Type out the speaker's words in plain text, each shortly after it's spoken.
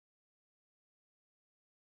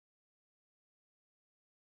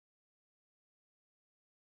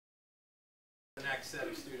next set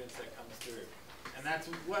of students that comes through. And that's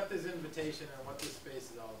what this invitation and what this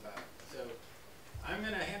space is all about. So I'm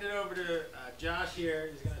going to hand it over to Josh here.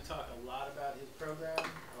 He's going to talk a lot about his program,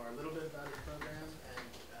 or a little bit about his program, and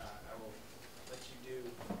I will let you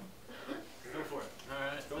go for it. All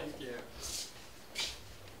right, thank you.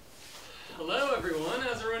 Hello, everyone.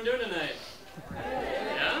 How's everyone doing tonight?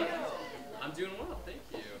 Yeah? I'm doing well, thank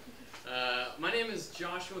you. My name is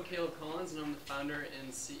Joshua Caleb Collins, and I'm the founder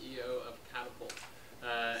and CEO of Catapult.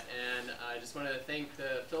 And I just want to thank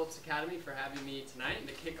the Phillips Academy for having me tonight and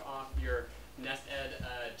to kick off your Nest Ed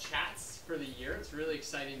chats for the year. It's really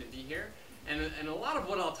exciting to be here. And a lot of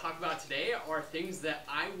what I'll talk about today are things that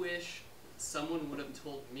I wish someone would have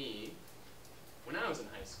told me when I was in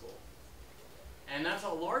high school. And that's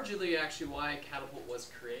largely actually why Catapult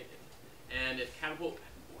was created. And if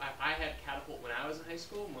I had Catapult when I was in high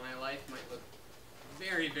school, my life might look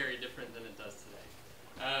very, very different than it does today.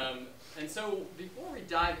 And so before we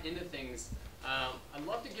dive into things, I'd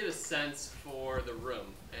love to get a sense for the room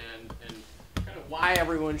and kind of why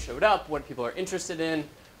everyone showed up, what people are interested in.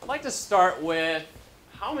 I'd like to start with,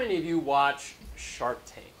 how many of you watch Shark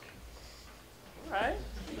Tank? All right.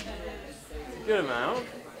 A good amount.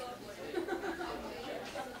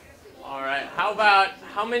 All right.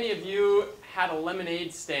 How many of you had a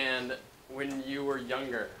lemonade stand when you were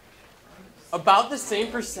younger? About the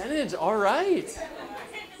same percentage. All right.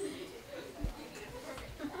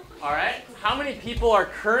 All right. How many people are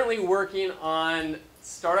currently working on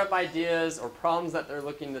startup ideas or problems that they're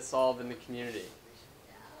looking to solve in the community?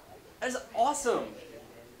 That is awesome.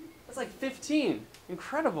 That's like 15.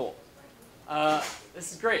 Incredible.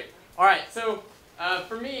 This is great. All right. So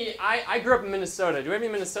for me, I grew up in Minnesota. Do we have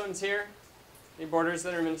any Minnesotans here? Any Borders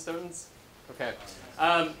that are Minnesotans? Okay.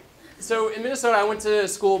 So in Minnesota, I went to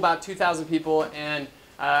school, about 2,000 people, and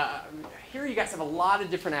here you guys have a lot of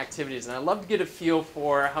different activities, and I'd love to get a feel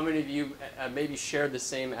for how many of you maybe shared the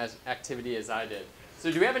same activity as I did.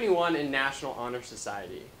 So do we have anyone in National Honor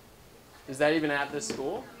Society? Is that even at this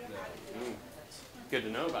school? Good to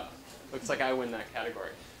know about. Looks like I win that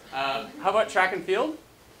category. How about track and field?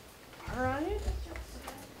 All right.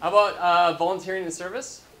 How about volunteering in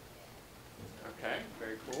service? Okay,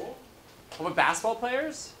 very cool. How about basketball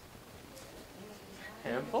players?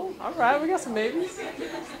 Handful. All right, we got some maybes.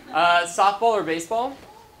 Softball or baseball?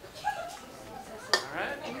 All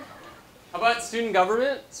right. How about student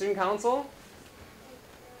government, student council?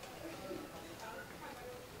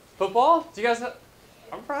 Football? Do you guys have?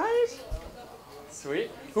 All right. Sweet.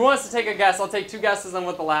 Who wants to take a guess? I'll take 2 guesses on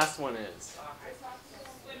what the last one is.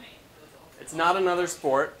 It's not another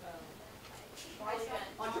sport.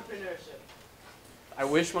 Entrepreneurship. I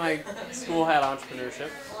wish my school had entrepreneurship.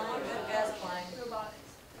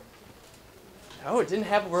 Oh, it didn't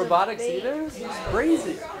have robotics either? It's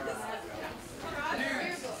crazy.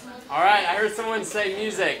 All right, I heard someone say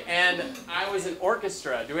music, and I was in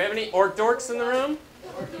orchestra. Do we have any orc dorks in the room?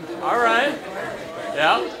 All right.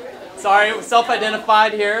 Yeah. Sorry,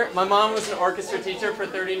 self-identified here. My mom was an orchestra teacher for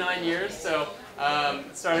 39 years, so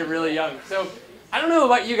started really young. So I don't know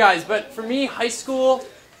about you guys, but for me, high school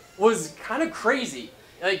was kind of crazy.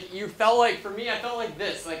 Like, you felt like, for me, I felt like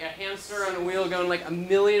this, like a hamster on a wheel going like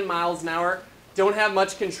 1,000,000 miles an hour. Don't have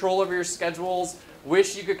much control over your schedules.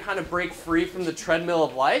 Wish you could kind of break free from the treadmill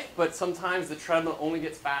of life, but sometimes the treadmill only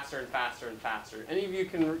gets faster and faster and faster. Any of you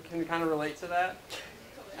can kind of relate to that?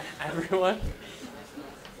 Everyone?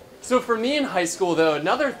 So for me in high school, though,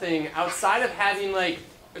 another thing, outside of having like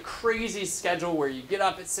a crazy schedule where you get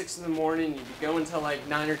up at 6 in the morning, you go until like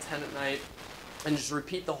 9 or 10 at night, and just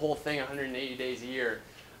repeat the whole thing 180 days a year,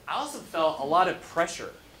 I also felt a lot of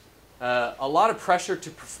pressure. A lot of pressure to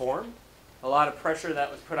perform, a lot of pressure that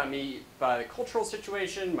was put on me by the cultural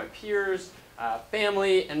situation, my peers,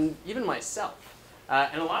 family, and even myself.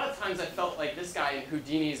 And a lot of times I felt like this guy in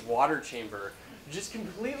Houdini's water chamber, just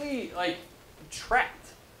completely like trapped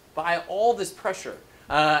by all this pressure.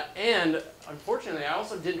 And unfortunately, I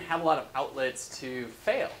also didn't have a lot of outlets to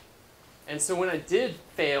fail. And so when I did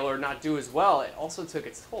fail or not do as well, it also took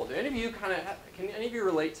its toll. Do any of you can any of you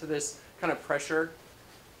relate to this kind of pressure?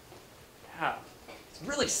 Yeah. It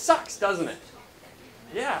really sucks, doesn't it?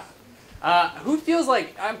 Yeah. Who feels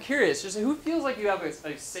like, I'm curious, just who feels like you have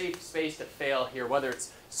a safe space to fail here, whether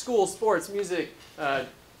it's school, sports, music,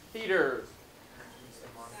 theater,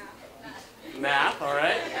 math, all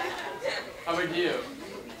right? How about you?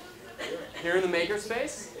 Here in the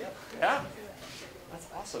makerspace? Yeah. That's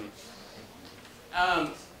awesome.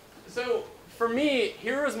 So for me,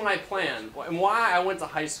 here was my plan and why I went to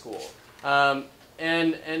high school. And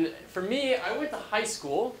for me, I went to high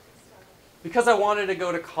school because I wanted to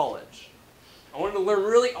go to college. I wanted to learn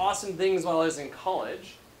really awesome things while I was in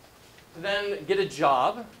college, then get a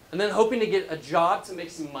job, and then hoping to get a job to make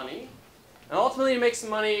some money, and ultimately to make some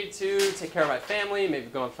money to take care of my family, maybe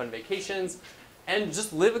go on fun vacations, and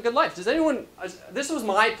just live a good life. Does anyone, this was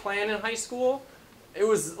my plan in high school. It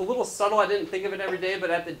was a little subtle, I didn't think of it every day, but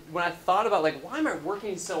when I thought about like, why am I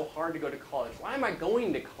working so hard to go to college? Why am I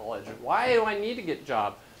going to college? Why do I need to get a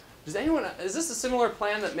job? Does anyone, is this a similar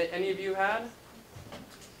plan that any of you had?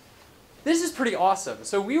 This is pretty awesome.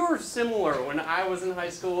 So we were similar when I was in high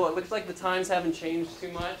school. It looks like the times haven't changed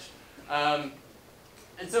too much. And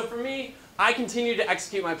so for me, I continued to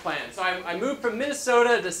execute my plan. So I moved from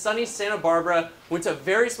Minnesota to sunny Santa Barbara, went to a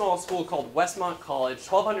very small school called Westmont College,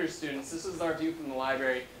 1,200 students. This is our view from the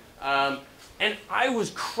library. And I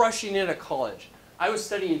was crushing it at college. I was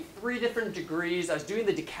studying 3 different degrees. I was doing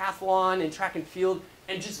the decathlon and track and field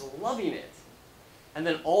and just loving it. And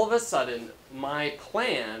then all of a sudden, my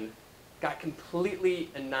plan got completely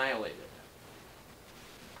annihilated.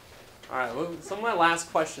 All right, well, some of my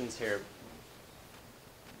last questions here.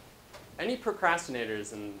 Any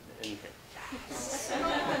procrastinators in here? Yes.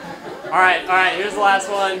 All right, here's the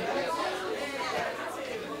last one.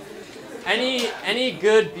 Any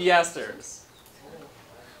good BSers?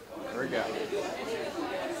 There we go.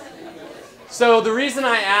 So the reason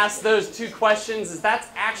I asked those 2 questions is that's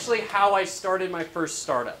actually how I started my first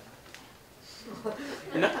startup.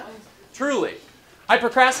 No, truly. I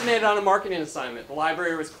procrastinated on a marketing assignment. The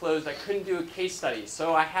library was closed. I couldn't do a case study,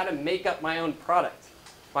 so I had to make up my own product.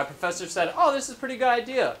 My professor said, oh, this is a pretty good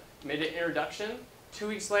idea. Made an introduction. 2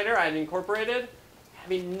 weeks later, I had incorporated,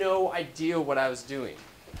 having no idea what I was doing.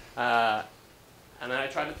 And then I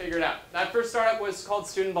tried to figure it out. That first startup was called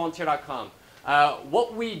studentvolunteer.com.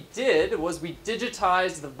 What we did was we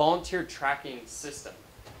digitized the volunteer tracking system.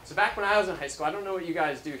 So back when I was in high school, I don't know what you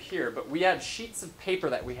guys do here, but we had sheets of paper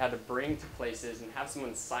that we had to bring to places and have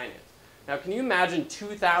someone sign it. Now, can you imagine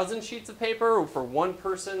 2,000 sheets of paper for one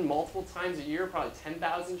person multiple times a year, probably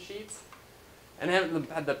 10,000 sheets? And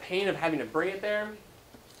had the pain of having to bring it there.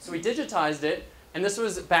 So we digitized it, and this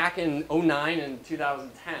was back in 2009 and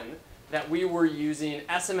 2010, that we were using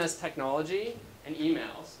SMS technology and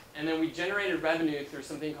emails. And then we generated revenue through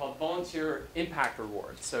something called Volunteer Impact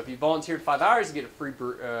Rewards. So if you volunteered 5 hours, you get a free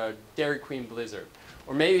Dairy Queen Blizzard.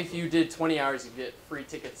 Or maybe if you did 20 hours, you get free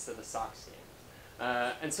tickets to the Sox game.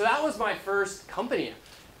 And so that was my first company.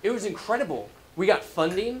 It was incredible. We got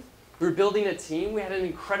funding. We were building a team. We had an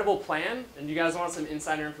incredible plan. And you guys want some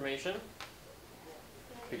insider information?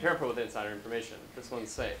 Be careful with insider information. This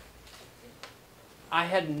one's safe. I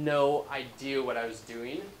had no idea what I was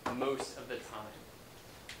doing most of the time.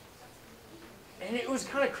 And it was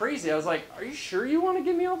kind of crazy. I was like, are you sure you want to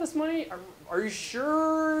give me all this money? Are you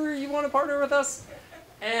sure you want to partner with us?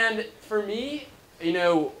 And for me, you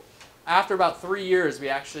know, after about 3 years, we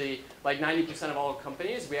actually, like 90% of all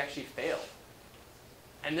companies, we actually failed.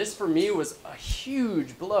 And this for me was a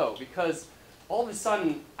huge blow because all of a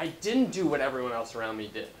sudden, I didn't do what everyone else around me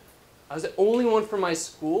did. I was the only one from my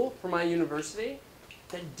school, from my university,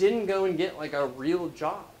 that didn't go and get like a real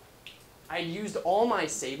job. I used all my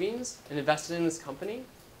savings and invested in this company.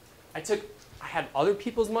 I had other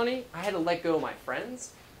people's money. I had to let go of my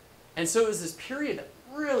friends. And so it was this period that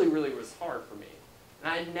really, really was hard for me.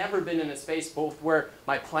 And I had never been in a space both where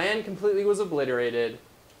my plan completely was obliterated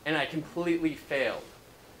and I completely failed.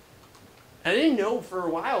 And I didn't know for a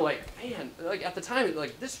while, like, man, like at the time,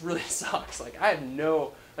 like this really sucks. Like I have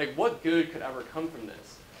no, like what good could ever come from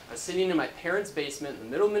this? I was sitting in my parents' basement in the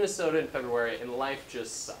middle of Minnesota in February and life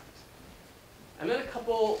just sucked. And then a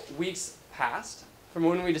couple weeks passed from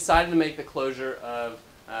when we decided to make the closure of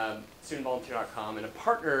studentvolunteer.com, and a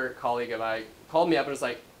partner colleague of mine called me up and was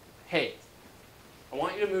like, hey, I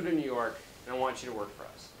want you to move to New York, and I want you to work for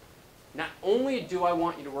us. Not only do I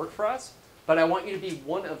want you to work for us, but I want you to be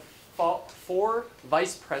one of 4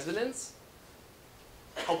 vice presidents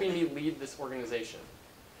helping me lead this organization.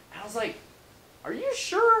 And I was like, are you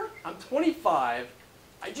sure? I'm 25.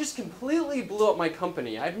 I just completely blew up my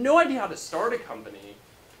company. I have no idea how to start a company.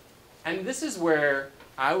 And this is where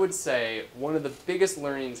I would say one of the biggest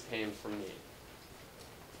learnings came from me.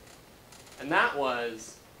 And that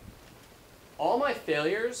was all my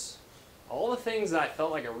failures, all the things that I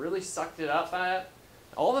felt like I really sucked it up at,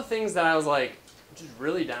 all the things that I was like just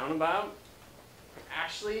really down about, are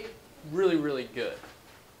actually really, really good.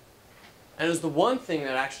 And it was the one thing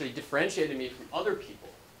that actually differentiated me from other people.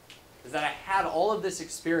 Is that I had all of this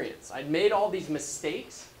experience. I'd made all these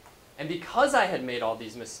mistakes, and because I had made all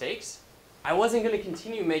these mistakes, I wasn't going to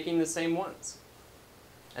continue making the same ones.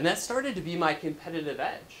 And that started to be my competitive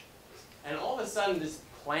edge. And all of a sudden, this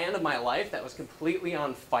plan of my life that was completely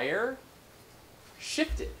on fire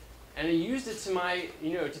shifted, and I used it to my,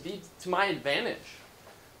 to my advantage.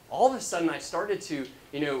 All of a sudden, I started to,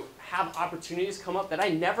 have opportunities come up that I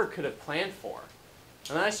never could have planned for.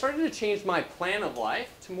 And then I started to change my plan of life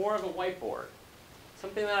to more of a whiteboard,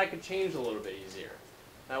 something that I could change a little bit easier,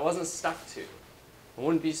 that I wasn't stuck to. It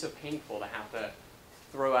wouldn't be so painful to have to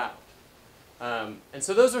throw out. And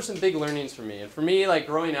so those are some big learnings for me. And for me, like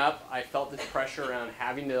growing up, I felt this pressure around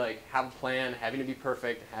having to have a plan, having to be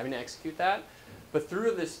perfect, having to execute that. But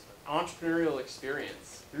through this entrepreneurial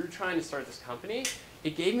experience, through trying to start this company,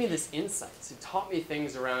 it gave me this insights. It taught me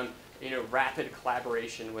things around rapid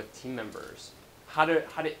collaboration with team members, how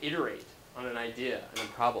to iterate on an idea and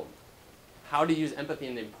a problem, how to use empathy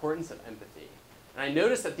and the importance of empathy. And I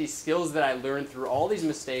noticed that these skills that I learned through all these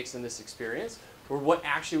mistakes and this experience were what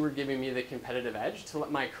actually were giving me the competitive edge to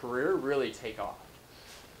let my career really take off.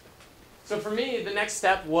 So for me, the next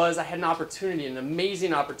step was I had an opportunity, an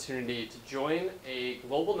amazing opportunity, to join a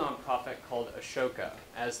global nonprofit called Ashoka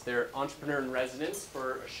as their entrepreneur in residence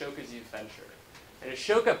for Ashoka's youth venture. And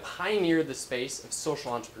Ashoka pioneered the space of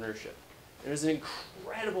social entrepreneurship. It was an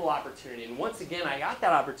incredible opportunity, and once again, I got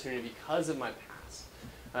that opportunity because of my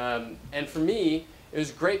past. And for me, it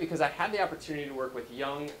was great because I had the opportunity to work with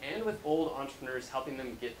young and with old entrepreneurs, helping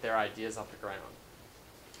them get their ideas off the ground.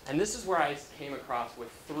 And this is where I came across with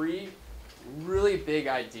 3 really big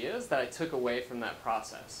ideas that I took away from that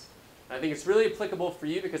process. And I think it's really applicable for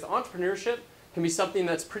you because entrepreneurship can be something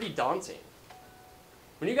that's pretty daunting.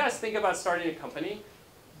 When you guys think about starting a company,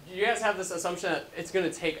 do you guys have this assumption that it's going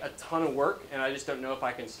to take a ton of work and I just don't know if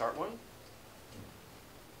I can start one?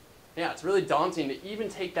 Yeah, it's really daunting to even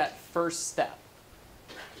take that first step.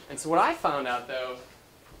 And so what I found out, though,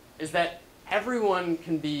 is that everyone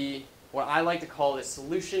can be what I like to call a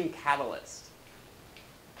solution catalyst.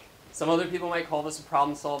 Some other people might call this a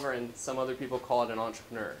problem solver, and some other people call it an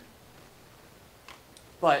entrepreneur.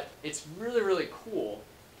 But it's really, really cool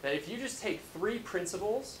that if you just take 3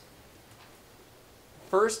 principles.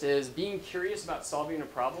 First is being curious about solving a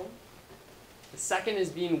problem. The second is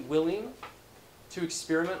being willing to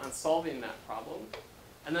experiment on solving that problem.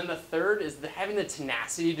 And then the third is having the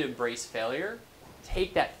tenacity to embrace failure,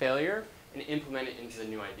 take that failure, and implement it into the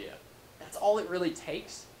new idea. That's all it really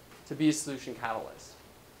takes to be a solution catalyst.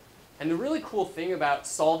 And the really cool thing about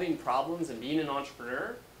solving problems and being an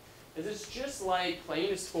entrepreneur is it's just like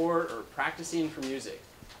playing a sport or practicing for music.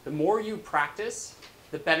 The more you practice,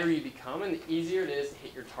 the better you become and the easier it is to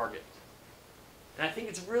hit your target. And I think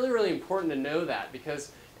it's really, really important to know that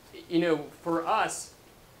because, for us,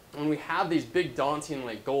 when we have these big daunting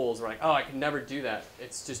goals, we're like, oh, I can never do that.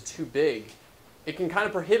 It's just too big. It can kind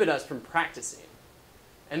of prohibit us from practicing.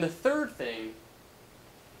 And the third thing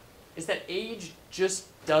is that age just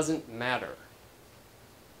doesn't matter.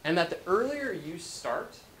 And that the earlier you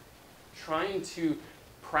start trying to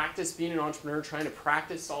practice being an entrepreneur, trying to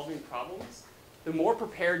practice solving problems, the more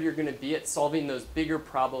prepared you're going to be at solving those bigger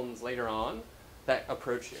problems later on that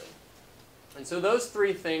approach you. And so those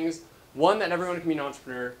 3 things, 1, that everyone can be an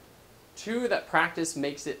entrepreneur, 2, that practice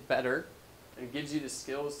makes it better and gives you the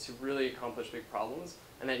skills to really accomplish big problems,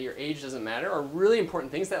 and that your age doesn't matter, are really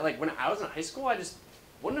important things that when I was in high school, I just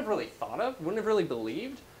wouldn't have really thought of, wouldn't have really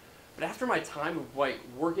believed. But after my time of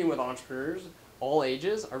working with entrepreneurs, all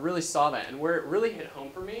ages, I really saw that. And where it really hit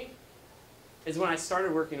home for me is when I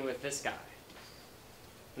started working with this guy.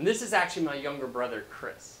 And this is actually my younger brother,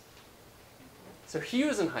 Chris. So he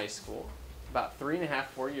was in high school about 3.5,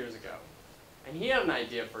 4 years ago. And he had an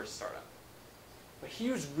idea for a startup. But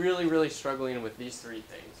he was really, really struggling with these 3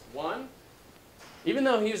 things. 1, even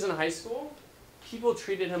though he was in high school, people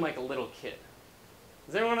treated him like a little kid.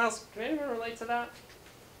 Can anyone relate to that?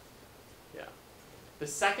 Yeah. The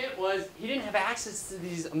second was he didn't have access to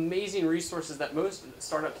these amazing resources that most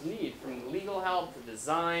startups need, from legal help to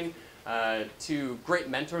design, to great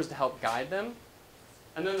mentors to help guide them.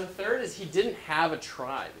 And then the third is he didn't have a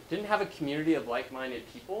tribe, didn't have a community of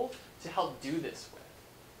like-minded people to help do this with.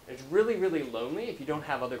 It's really, really lonely if you don't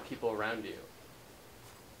have other people around you.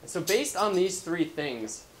 And so based on these 3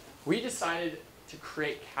 things, we decided to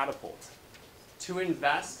create Catapult, to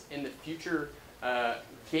invest in the future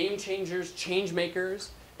game changers, change makers,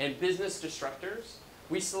 and business disruptors.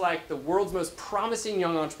 We select the world's most promising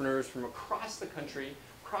young entrepreneurs from across the country,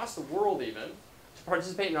 across the world even, to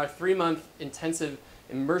participate in our 3-month intensive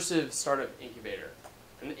immersive startup incubator.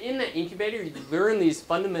 And in that incubator, you learn these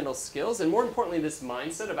fundamental skills, and more importantly, this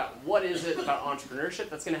mindset about what is it about entrepreneurship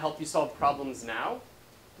that's going to help you solve problems now,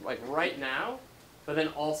 right now, but then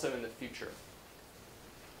also in the future.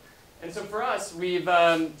 And so for us, we've,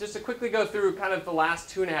 just to quickly go through kind of the last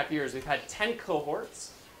 2.5 years, we've had 10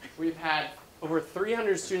 cohorts. We've had Over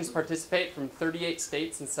 300 students participate from 38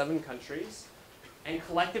 states and 7 countries. And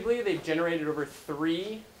collectively, they've generated over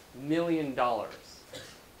 $3 million. Isn't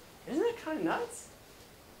that kind of nuts?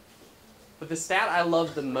 But the stat I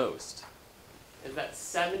love the most is that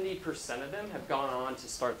 70% of them have gone on to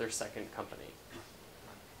start their second company.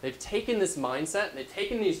 They've taken this mindset, they've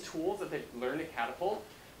taken these tools that they've learned at Catapult,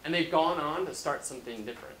 and they've gone on to start something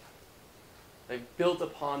different. They've built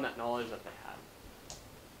upon that knowledge that they had.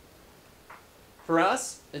 For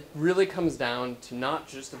us, it really comes down to not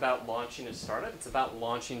just about launching a startup, it's about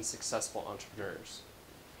launching successful entrepreneurs.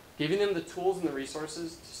 Giving them the tools and the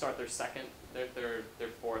resources to start their second, their third, their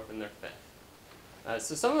fourth, and their fifth.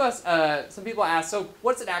 So some people ask, so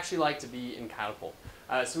what's it actually like to be in Catapult?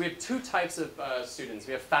 So we have 2 types of students.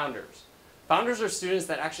 We have founders. Founders are students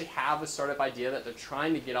that actually have a startup idea that they're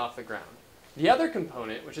trying to get off the ground. The other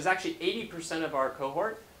component, which is actually 80% of our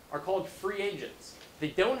cohort, are called free agents. They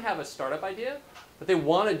don't have a startup idea, but they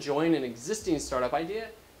want to join an existing startup idea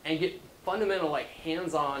and get fundamental, like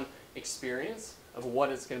hands-on experience of what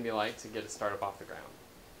it's going to be like to get a startup off the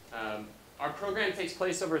ground. Our program takes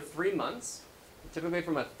place over 3 months, typically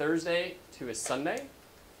from a Thursday to a Sunday.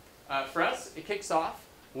 For us, it kicks off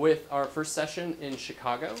with our first session in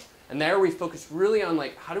Chicago. And there we focus really on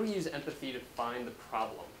like, how do we use empathy to find the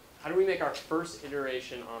problem? How do we make our first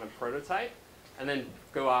iteration on a prototype and then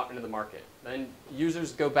go out into the market? Then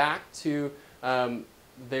users go back to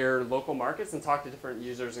their local markets and talk to different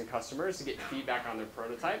users and customers to get feedback on their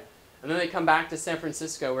prototype. And then they come back to San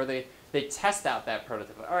Francisco where they test out that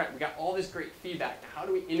prototype. All right, we got all this great feedback. Now how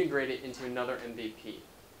do we integrate it into another MVP?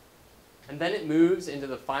 And then it moves into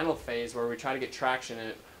the final phase where we try to get traction, and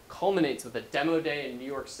it culminates with a demo day in New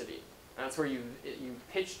York City. And that's where you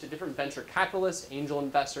pitch to different venture capitalists, angel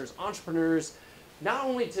investors, entrepreneurs, not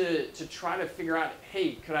only to try to figure out,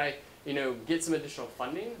 hey, could I get some additional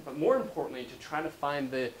funding, but more importantly, to try to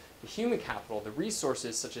find the human capital, the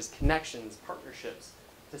resources such as connections, partnerships,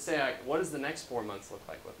 to say, like, what does the next 4 months look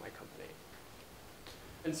like with my company?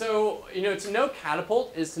 And so, to know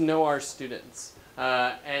Catapult is to know our students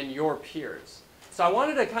and your peers. So I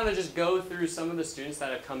wanted to kind of just go through some of the students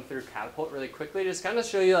that have come through Catapult really quickly, just kind of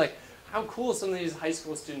show you like how cool some of these high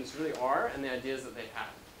school students really are and the ideas that they have.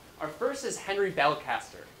 Our first is Henry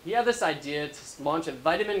Belcaster. He had this idea to launch a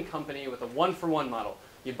vitamin company with a 1-for-1 model.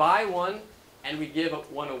 You buy one, and we give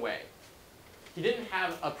one away. He didn't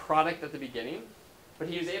have a product at the beginning, but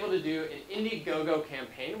he was able to do an Indiegogo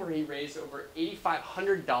campaign where he raised over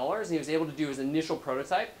 $8,500, and he was able to do his initial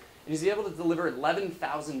prototype, and he was able to deliver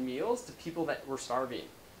 11,000 meals to people that were starving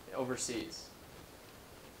overseas.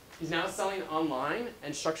 He's now selling online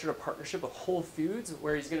and structured a partnership with Whole Foods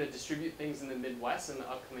where he's going to distribute things in the Midwest in the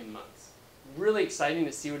upcoming months. Really exciting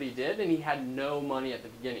to see what he did, and he had no money at the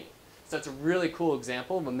beginning. So that's a really cool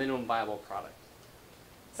example of a minimum viable product.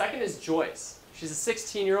 Second is Joyce. She's a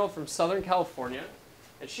 16-year-old from Southern California,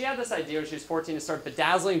 and she had this idea when she was 14 to start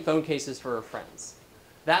bedazzling phone cases for her friends.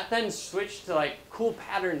 That then switched to like cool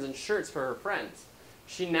patterns and shirts for her friends.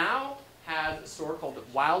 She now has a store called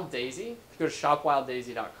Wild Daisy. If you go to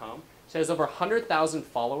shopwilddaisy.com, she has over 100,000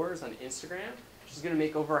 followers on Instagram. She's going to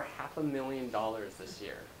make over $500,000 this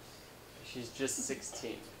year. She's just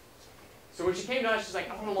 16. So when she came to us, she's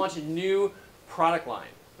like, I want to launch a new product line.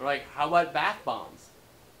 We're like, how about bath bombs?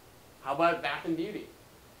 How about bath and beauty?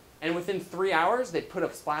 And within 3 hours, they put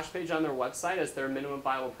a splash page on their website as their minimum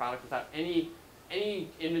viable product without any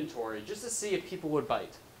inventory, just to see if people would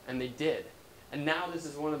bite. And they did. And now this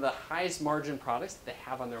is one of the highest margin products that they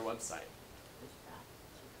have on their website.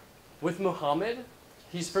 With Muhammad,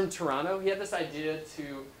 he's from Toronto. He had this idea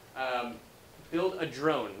to build a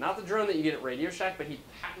drone. Not the drone that you get at Radio Shack, but he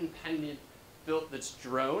patent-pending built this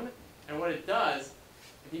drone. And what it does,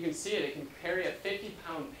 if you can see it, it can carry a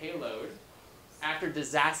 50-pound payload after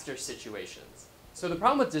disaster situations. So the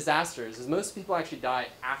problem with disasters is most people actually die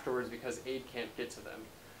afterwards because aid can't get to them.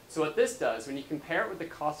 So what this does, when you compare it with the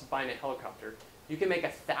cost of buying a helicopter, you can make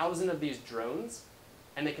 1,000 of these drones,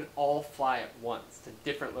 and they can all fly at once to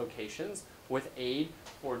different locations with aid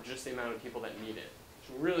for just the amount of people that need it. It's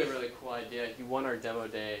a really, really cool idea. He won our demo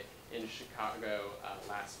day in Chicago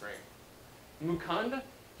last spring. Mukund,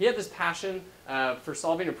 he had this passion for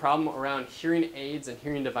solving a problem around hearing aids and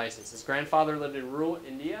hearing devices. His grandfather lived in rural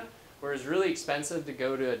India, where it was really expensive to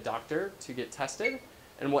go to a doctor to get tested.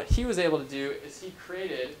 And what he was able to do is he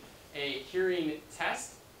created a hearing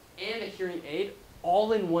test and a hearing aid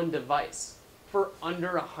all in one device for under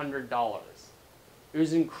 $100. It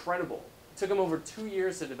was incredible. It took him over 2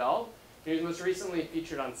 years to develop. He was most recently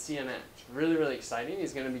featured on CNN. It's really, really exciting.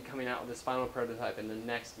 He's going to be coming out with his final prototype in the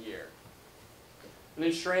next year. And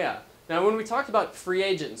then Shreya. Now, when we talked about free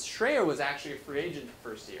agents, Shreya was actually a free agent the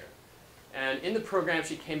first year. And in the program,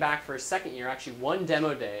 she came back for a second year, actually one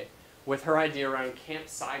demo day, with her idea around Camp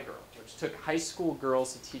Sci-Girl, which took high school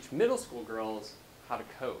girls to teach middle school girls how to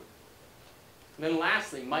code. And then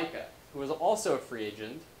lastly, Micah, who was also a free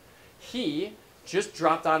agent. He just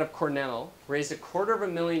dropped out of Cornell, raised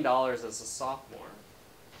 $250,000 as a sophomore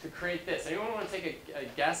to create this. Anyone want to take a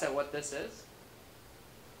guess at what this is?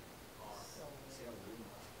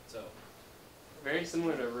 So, very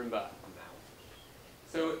similar to Roomba.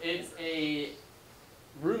 So it's a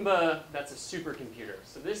Roomba that's a supercomputer.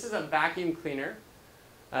 So this is a vacuum cleaner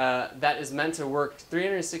that is meant to work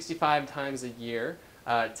 365 times a year,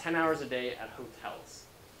 10 hours a day at hotels.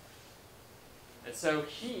 And so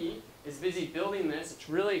he is busy building this. It's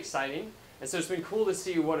really exciting. And so it's been cool to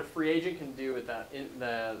see what a free agent can do with that,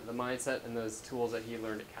 the mindset and those tools that he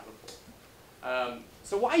learned at Catapult.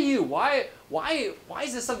 So why you? Why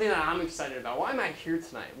is this something that I'm excited about? Why am I here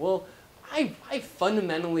tonight? Well, I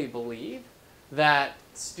fundamentally believe that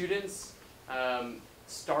students,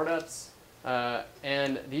 startups,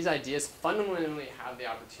 and these ideas fundamentally have the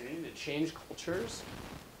opportunity to change cultures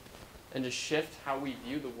and to shift how we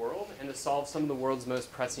view the world and to solve some of the world's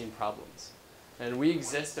most pressing problems. And we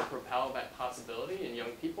exist to propel that possibility in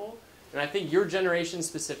young people. And I think your generation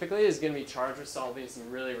specifically is going to be charged with solving some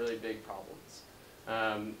really, really big problems.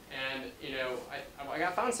 And you know,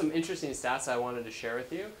 I found some interesting stats I wanted to share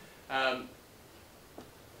with you.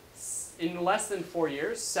 In less than 4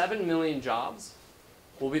 years, 7 million jobs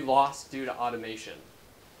will be lost due to automation.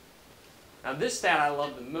 Now this stat I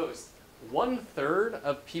love the most. 1/3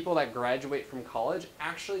 of people that graduate from college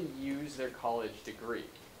actually use their college degree.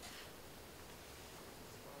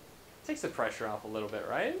 Takes the pressure off a little bit,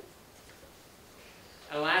 right?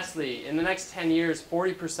 And lastly, in the next 10 years,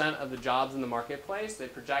 40% of the jobs in the marketplace, they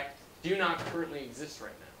project, do not currently exist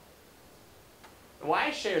right now. And why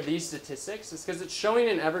I share these statistics is because it's showing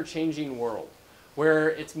an ever-changing world where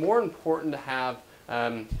it's more important to have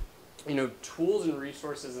tools and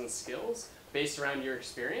resources and skills based around your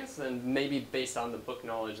experience than maybe based on the book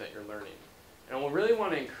knowledge that you're learning. And I really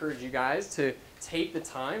want to encourage you guys to take the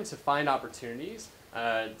time to find opportunities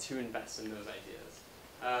to invest in those ideas.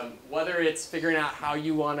 Whether it's figuring out how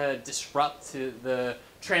you want to disrupt the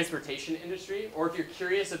transportation industry, or if you're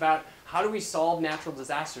curious about how do we solve natural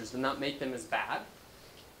disasters and not make them as bad.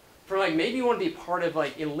 For like maybe you want to be part of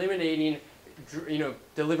like eliminating,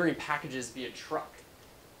 delivering packages via truck.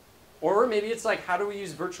 Or maybe it's like how do we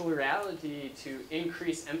use virtual reality to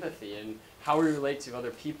increase empathy and how we relate to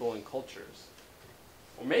other people and cultures.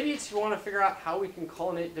 Or maybe it's you want to figure out how we can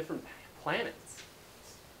colonize different planets.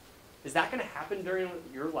 Is that going to happen during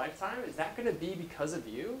your lifetime? Is that going to be because of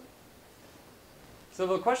you? So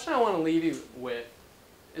the question I want to leave you with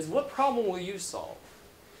is what problem will you solve?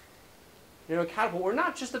 Catapult, we're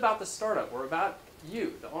not just about the startup. We're about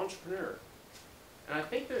you, the entrepreneur. And I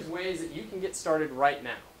think there's ways that you can get started right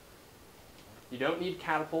now. You don't need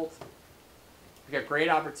Catapult. You've got great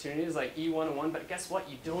opportunities like E101, but guess what?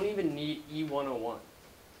 You don't even need E101.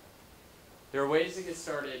 There are ways to get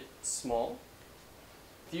started small.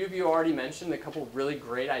 A few of you already mentioned a couple of really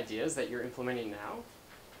great ideas that you're implementing now.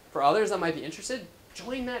 For others that might be interested,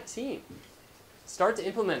 join that team. Start to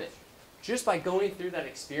implement it. Just by going through that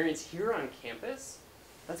experience here on campus,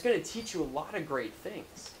 that's going to teach you a lot of great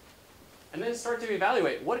things. And then start to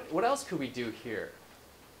evaluate, what else could we do here?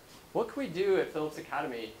 What could we do at Phillips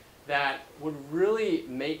Academy that would really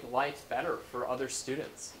make life better for other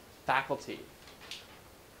students, faculty?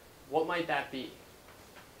 What might that be?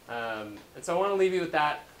 And so I want to leave you with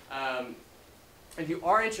that. If you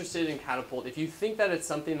are interested in Catapult, if you think that it's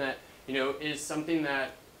something that is something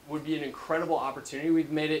that would be an incredible opportunity,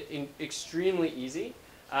 we've made it extremely easy.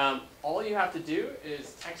 All you have to do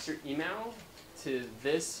is text your email to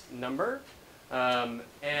this number.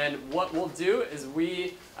 And what we'll do is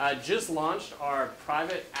we just launched our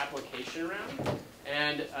private application round,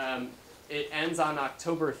 and it ends on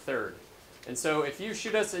October 3rd. And so if you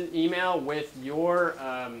shoot us an email with your,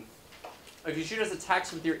 if you shoot us a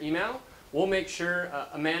text with your email, we'll make sure,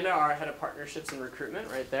 Amanda, our head of partnerships and recruitment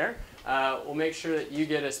right there, we'll make sure that you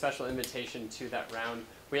get a special invitation to that round.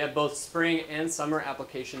 We have both spring and summer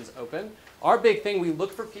applications open. Our big thing, we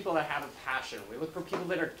look for people that have a passion. We look for people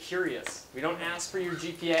that are curious. We don't ask for your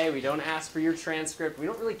GPA. We don't ask for your transcript. We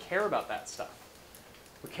don't really care about that stuff.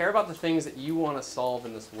 We care about the things that you want to solve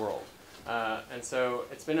in this world. And so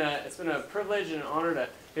it's been a privilege and an honor to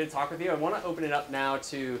get to talk with you. I want to open it up now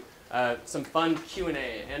to some fun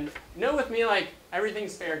Q&A. And know with me, like,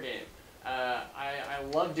 everything's fair game. I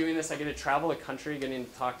love doing this. I get to travel the country, getting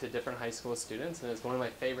to talk to different high school students, and it's one of my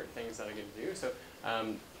favorite things that I get to do. So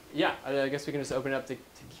Yeah, I guess we can just open it up to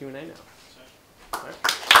Q&A now. All right.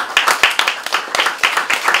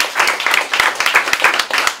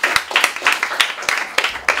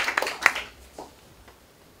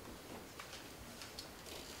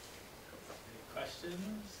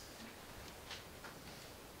 Questions?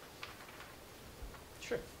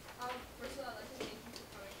 Sure. First of all, I'd like to thank you for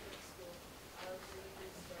coming to the school. It was a really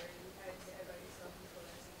great story. You had to say about yourself and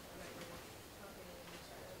told us about your company and your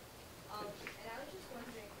startup. And I was just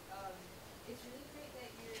wondering, it's really great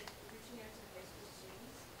that you're reaching out to high school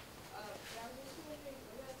students. But I was also wondering,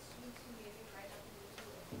 what about students who maybe might not be able to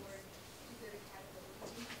afford to go to Capital?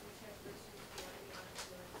 What do you think you reach out to those students who want to be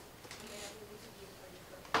entrepreneurs and may not be able to be a part of your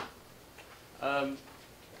program?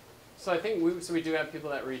 So I think we do have people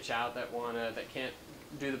that reach out that can't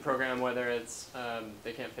do the program, whether it's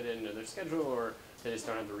they can't fit it into their schedule or they just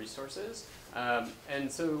don't have the resources.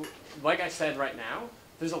 And so, like I said right now,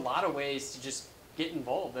 there's a lot of ways to just get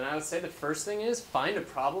involved. And I would say the first thing is find a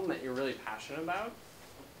problem that you're really passionate about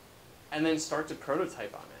and then start to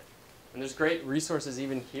prototype on it. And there's great resources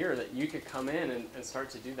even here that you could come in and start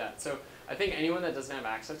to do that. So I think anyone that doesn't have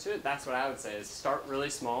access to it, that's what I would say is start really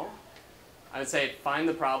small. I would say find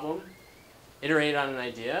the problem, iterate on an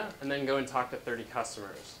idea, and then go and talk to 30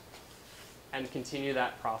 customers. And continue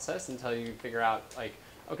that process until you figure out, like,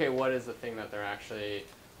 okay, what is the thing that they're actually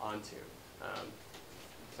onto?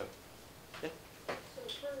 So, yeah. So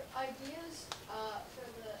for ideas for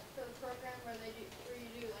the program where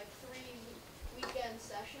you do like 3 weekend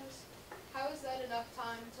sessions, how is that enough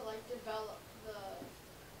time to like develop the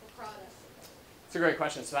product? It's a great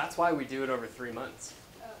question. So that's why we do it over 3 months.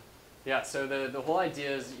 Yeah, so the whole idea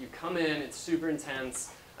is that you come in, it's super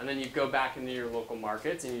intense, and then you go back into your local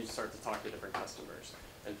markets and you start to talk to different customers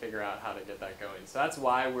and figure out how to get that going. So that's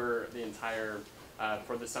why we're the entire,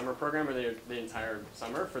 for the summer program or the entire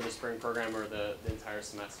summer, for the spring program or the entire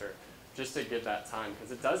semester, just to give that time,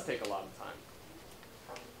 because it does take a lot of time.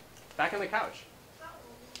 Back on the couch.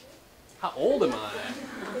 How old am I?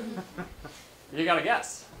 You got to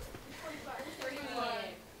guess. 31.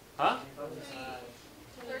 Huh?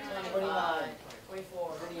 29,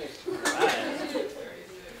 24, 28.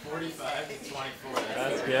 45 to 24.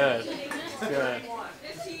 That's good. That's good.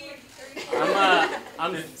 15.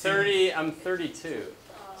 I'm 30. I'm 32.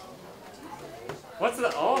 What's the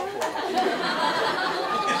for?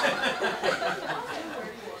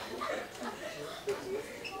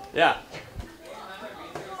 Yeah.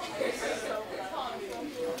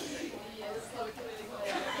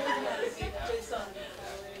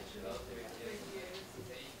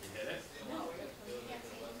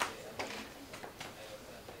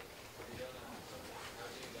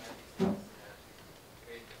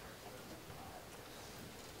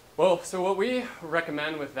 Well, so what we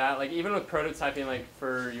recommend with that, like even with prototyping, like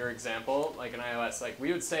for your example, like in iOS, like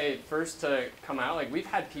we would say first to come out, like we've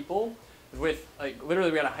had people with, like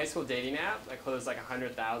literally we had a high school dating app that closed like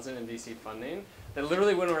 100,000 in VC funding that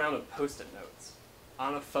literally went around with Post-it notes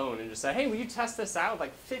on a phone and just said, hey, will you test this out?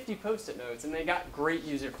 Like 50 Post-it notes, and they got great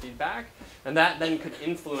user feedback, and that then could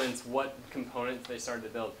influence what components they started to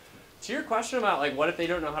build. To your question about like what if they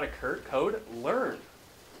don't know how to code, learn.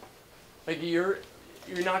 Like you're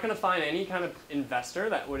not going to find any kind of investor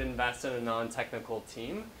that would invest in a non-technical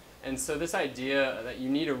team. And so this idea that you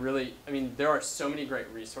need to really, I mean, there are so many great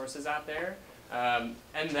resources out there. And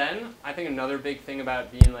then I think another big thing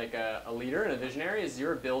about being like a leader and a visionary is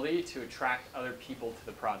your ability to attract other people to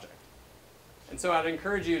the project. And so I'd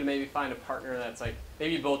encourage you to maybe find a partner that's like,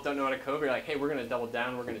 maybe you both don't know how to code, but you're like, hey, we're going to double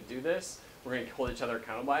down, we're going to do this, we're going to hold each other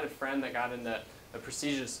accountable. I had a friend that got into a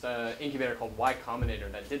prestigious incubator called Y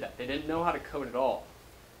Combinator that did that. They didn't know how to code at all,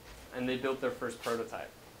 and they built their first prototype.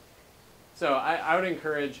 So I would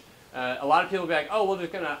encourage, a lot of people will be like, oh, we're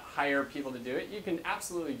just going to hire people to do it. You can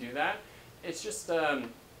absolutely do that. It's just,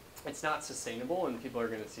 it's not sustainable, and people are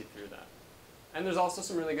going to see through that. And there's also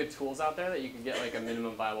some really good tools out there that you can get like a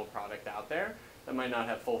minimum viable product out there that might not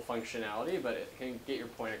have full functionality, but it can get your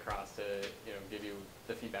point across to give you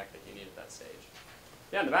the feedback that you need at that stage.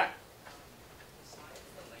 Yeah, in the back.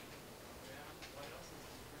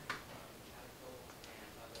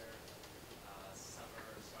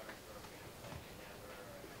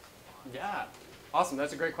 Yeah, awesome.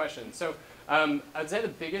 That's a great question. So I'd say the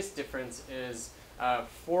biggest difference is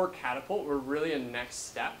for Catapult, we're really a next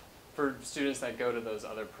step for students that go to those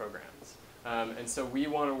other programs. And so we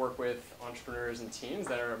want to work with entrepreneurs and teams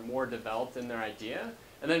that are more developed in their idea.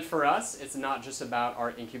 And then for us, it's not just about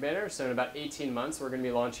our incubator. So in about 18 months, we're going to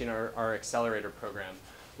be launching our accelerator program,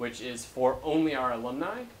 which is for only our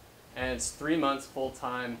alumni. And it's 3 months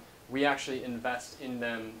full-time. We actually invest in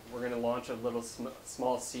them. We're going to launch a little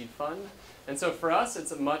small seed fund, And so for us,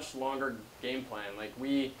 it's a much longer game plan. Like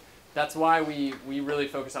that's why we really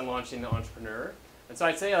focus on launching the Entrepreneur. And so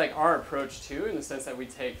I'd say like our approach too, in the sense that we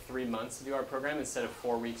take 3 months to do our program instead of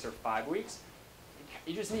 4 weeks or 5 weeks.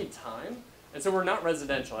 You just need time. And so we're not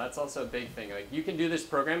residential. That's also a big thing. Like you can do this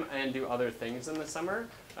program and do other things in the summer.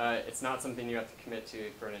 It's not something you have to commit to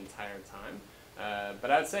for an entire time.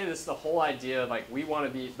 But I'd say this is the whole idea of like we want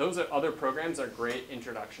to be, those are other programs are great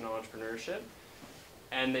introduction to entrepreneurship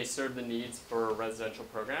and they serve the needs for a residential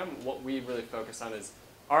program. What we really focus on is,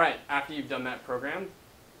 all right, after you've done that program,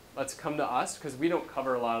 let's come to us because we don't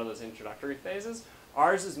cover a lot of those introductory phases.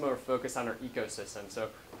 Ours is more focused on our ecosystem. So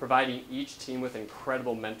providing each team with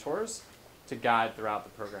incredible mentors to guide throughout the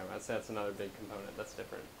program. I'd say that's another big component that's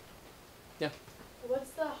different. Yeah?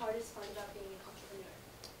 What's the hardest part about being an entrepreneur?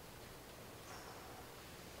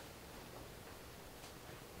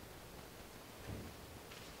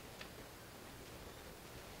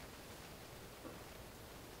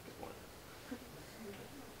 Good one.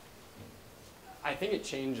 I think it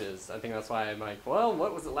changes. I think that's why I'm like, well,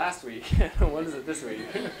 what was it last week? What is it this week?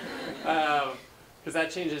 Because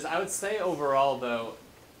that changes. I would say overall, though,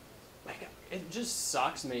 like it just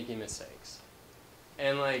sucks making mistakes.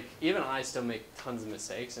 And like even I still make tons of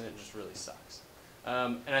mistakes, and it just really sucks.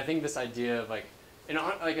 And I think this idea of like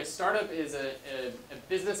a startup is a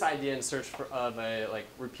business idea in search of a like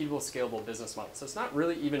repeatable, scalable business model. So it's not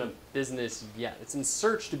really even a business yet. It's in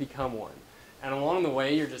search to become one. And along the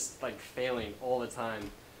way, you're just like failing all the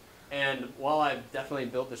time. And while I've definitely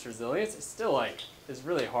built this resilience, it's still like it's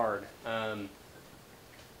really hard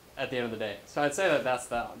at the end of the day. So I'd say that that's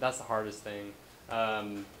the hardest thing.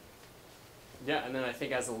 Yeah, and then I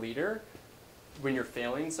think as a leader, when you're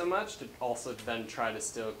failing so much, to also then try to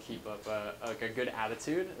still keep up a good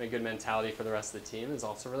attitude and a good mentality for the rest of the team is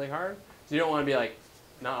also really hard. So you don't want to be like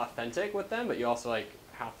not authentic with them, but you also like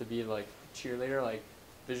have to be like cheerleader, like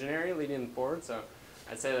visionary, leading them forward. So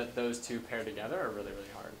I'd say that those two paired together are really,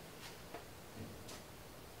 really hard.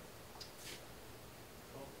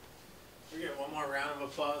 Cool. We get one more round of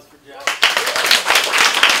applause for Jeff.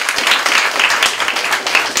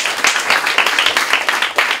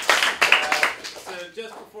 So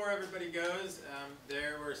just before everybody goes,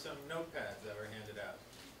 there were some notepads that were handed out.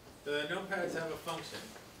 The notepads have a function.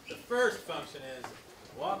 The first function is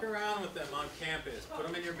walk around with them on campus, put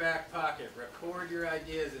them in your back pocket, record your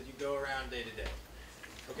ideas as you go around day to day.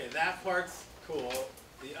 Okay, that part's cool.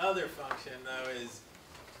 The other function, though, is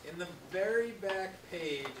in the very back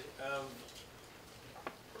page of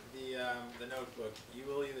the notebook, you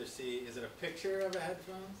will either see, is it a picture of a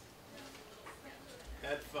headphones?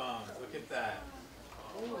 Headphones, look at that.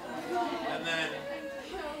 And then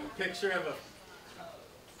a picture of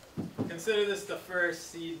consider this the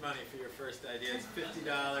first seed money for your first idea. It's $50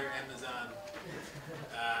 Amazon.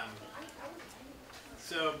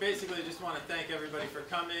 So basically just want to thank everybody for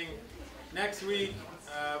coming. Next week,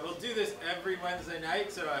 we'll do this every Wednesday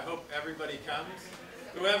night, so I hope everybody comes.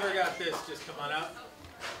 Whoever got this, just come on up.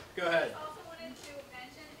 Go ahead. I also wanted to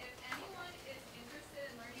mention, if anyone is interested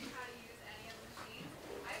in learning how to use any of the machines,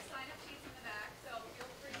 I have sign-up sheets in the back, so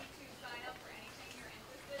feel free to sign up for anything you're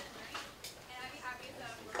interested in learning, and I'd be happy to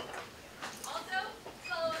work with you. Also,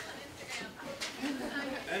 follow us on Instagram.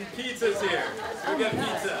 And pizza's here. Go get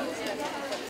pizza.